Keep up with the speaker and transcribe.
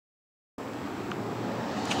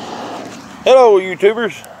Hello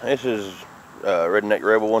YouTubers, this is Redneck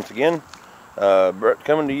Rebel once again,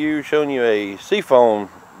 coming to you showing you a Seafoam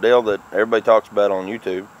deal that everybody talks about on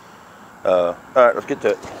YouTube. Alright, let's get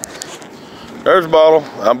to it. There's a bottle.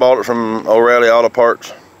 I bought it from O'Reilly Auto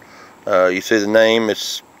Parts. You see the name,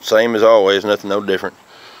 it's same as always, nothing no different.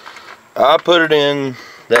 I put it in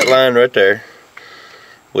that line right there,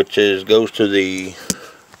 which goes to the, see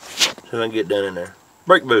if I can get down in there,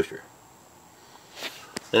 brake booster.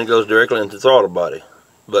 Then it goes directly into the throttle body.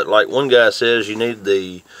 But like one guy says, you need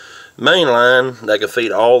the main line that can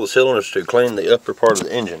feed all the cylinders to clean the upper part of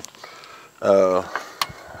the engine.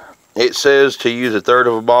 It says to use a third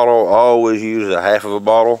of a bottle. I always use a half of a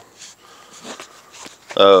bottle.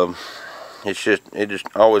 It just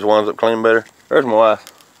always winds up cleaning better. There's my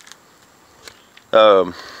wife.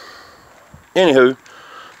 Anywho,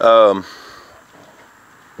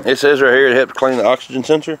 it says right here it helps clean the oxygen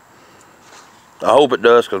sensor. I hope it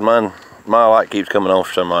does, because my light keeps coming on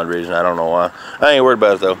for some odd reason. I don't know why. I ain't worried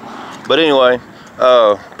about it though. But anyway,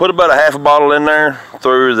 put about a half a bottle in there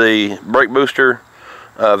through the brake booster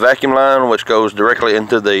vacuum line, which goes directly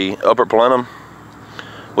into the upper plenum,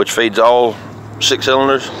 which feeds all 6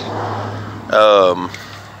 cylinders. And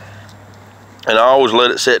I always let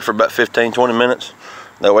it sit for about 15-20 minutes.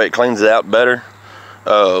 That way it cleans it out better.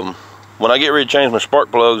 When I get ready to change my spark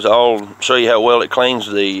plugs, I'll show you how well it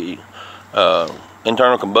cleans the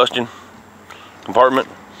internal combustion compartment.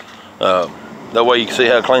 That way you can see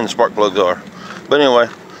how clean the spark plugs are. But anyway,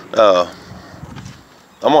 I'm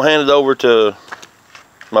gonna hand it over to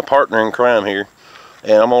my partner in crime here,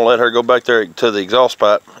 and I'm gonna let her go back there to the exhaust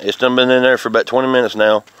pipe. It's done been in there for about 20 minutes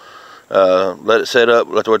now. Let it set up.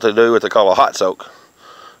 That's what they do, what they call a hot soak.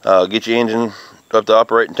 Get your engine up to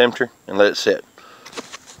operating temperature and let it set.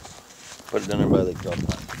 Put it down there by the exhaust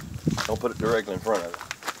pipe. Don't put it directly in front of it.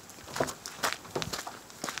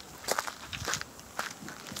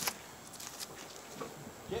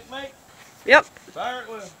 Mate. Yep. Fire it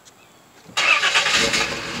well.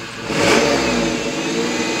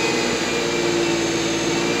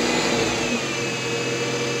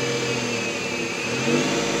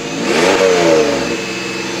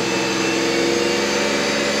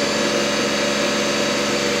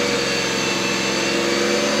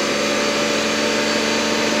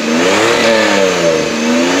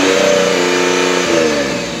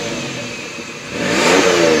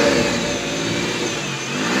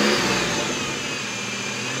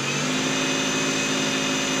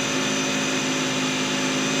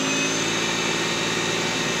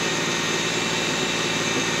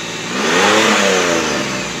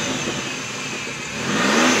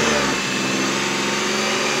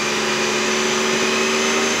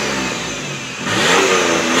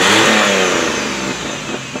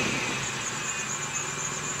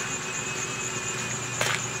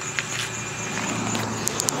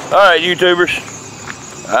 Alright YouTubers,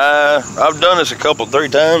 I've done this a 3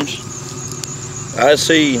 times. I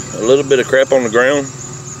see a little bit of crap on the ground.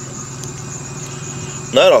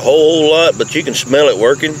 Not a whole lot, but you can smell it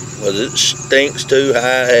working, because it stinks to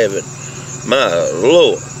high heaven. My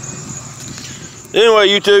Lord. Anyway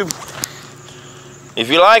YouTube, if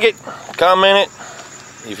you like it, comment it.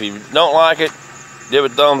 If you don't like it, give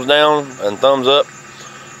it thumbs down and thumbs up.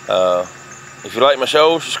 If you like my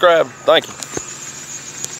show, subscribe. Thank you.